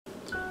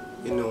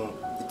You know,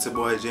 it's a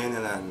boy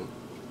jnel, and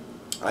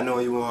I know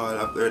you all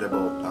have heard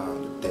about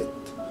the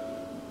death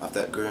of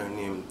that girl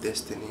named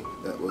Destiny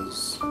that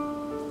was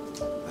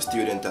a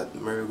student at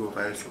Marigrove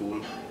High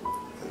School.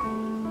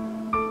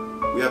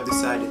 And we have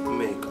decided to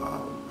make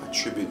a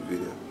tribute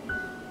video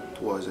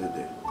towards her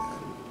death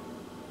and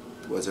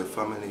towards her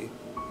family.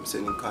 I'm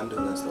sending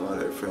condolences to all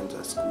her friends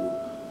at school,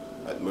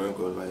 at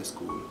Marigrove High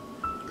School.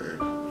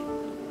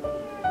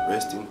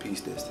 Rest in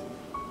peace, Destiny.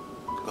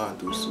 Gone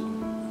too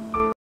soon.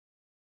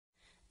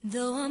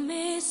 Though I'm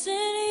missing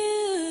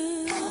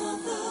you,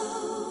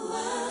 although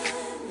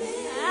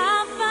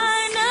I'll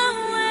find a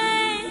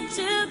way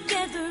to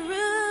get through.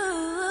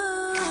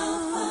 I'll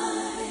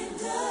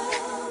find a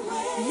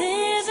way.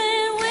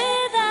 Living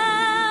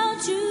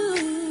without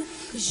you,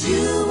 'cause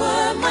you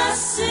were my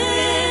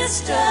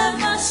sister,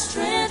 my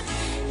strength,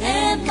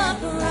 and my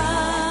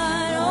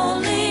pride.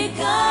 Only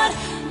God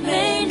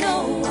may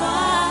know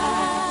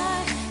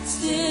why.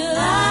 Still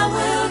I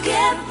will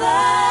get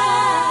by.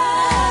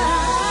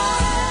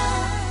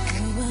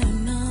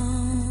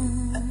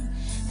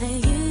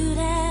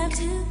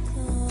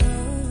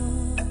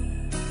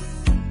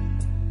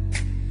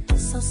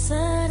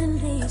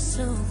 Suddenly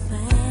so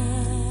fast.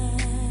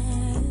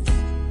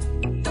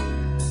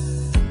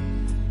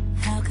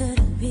 How could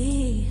it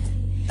be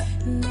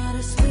that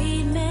our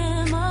sweet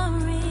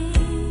memories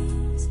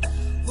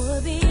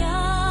would be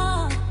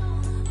all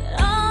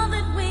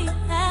that we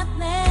have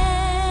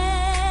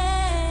left?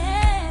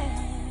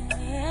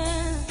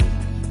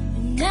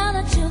 And now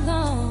that you're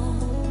gone,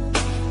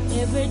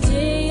 every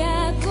day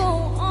I go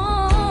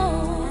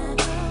on,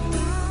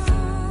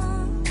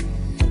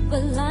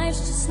 but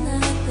life's just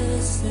not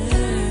the same.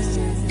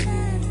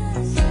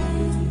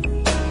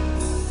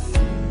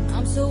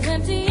 I'm so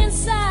empty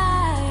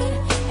inside,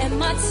 and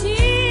my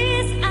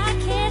tears I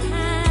can't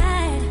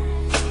hide.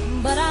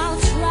 But I'll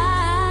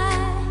try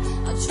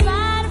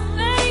to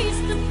face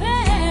the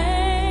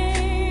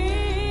pain.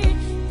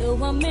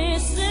 Though I'm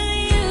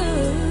missing you,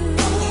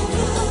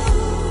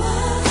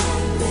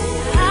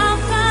 I'll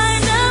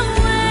find a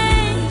way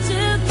to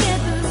get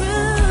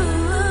through.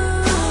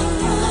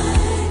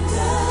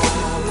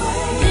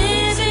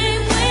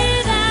 Living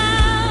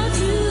without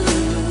you,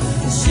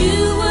 'cause you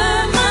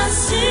were my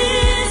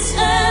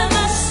sister,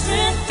 my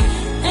strength,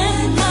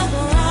 and my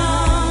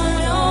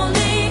pride.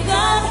 Only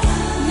God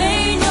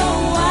may know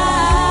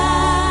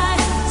why.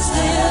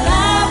 Still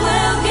I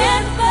will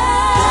get by.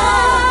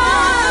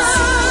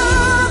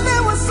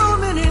 There were so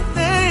many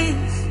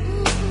things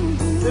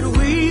that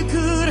we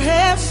could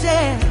have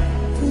shared.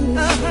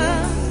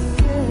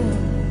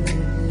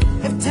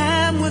 If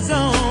time was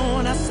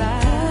on our side.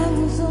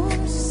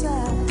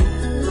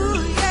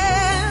 Ooh,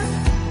 yeah.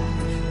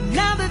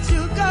 Now that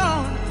you're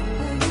gone,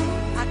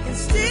 I can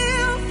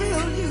still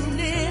feel you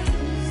near.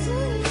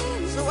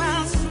 So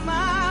I'll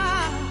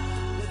smile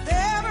with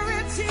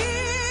every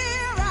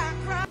tear I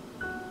cry.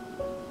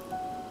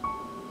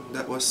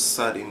 That was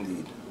sad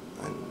indeed,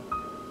 and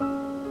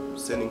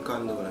sending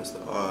condolences to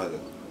all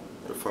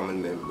her family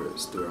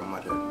members, to her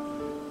mother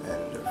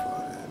and her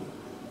father and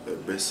her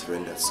best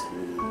friend at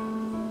school,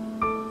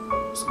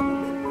 school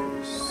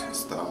members,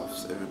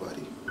 staffs,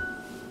 everybody.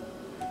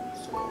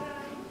 So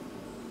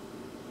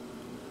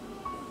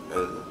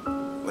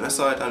when I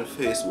saw it on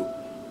Facebook,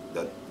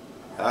 that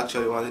I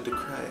actually wanted to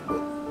cry,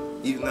 but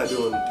even I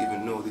don't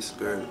even know this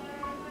girl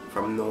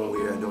from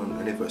nowhere.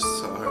 I never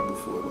saw her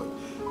before, but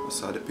I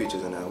saw the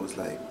pictures and I was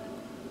like,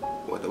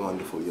 what a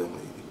wonderful young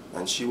lady.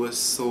 And she was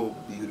so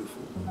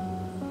beautiful.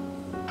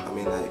 I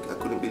mean, like, I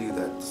couldn't believe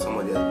that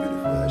somebody as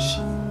beautiful as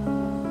she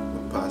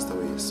passed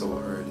away so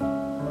early.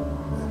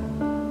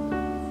 And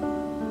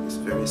it's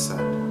very sad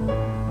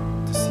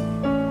to see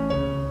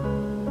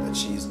that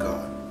she's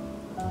gone.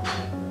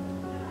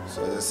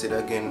 So as I said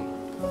again,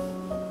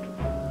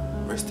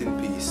 rest in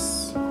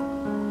peace,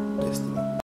 Destiny.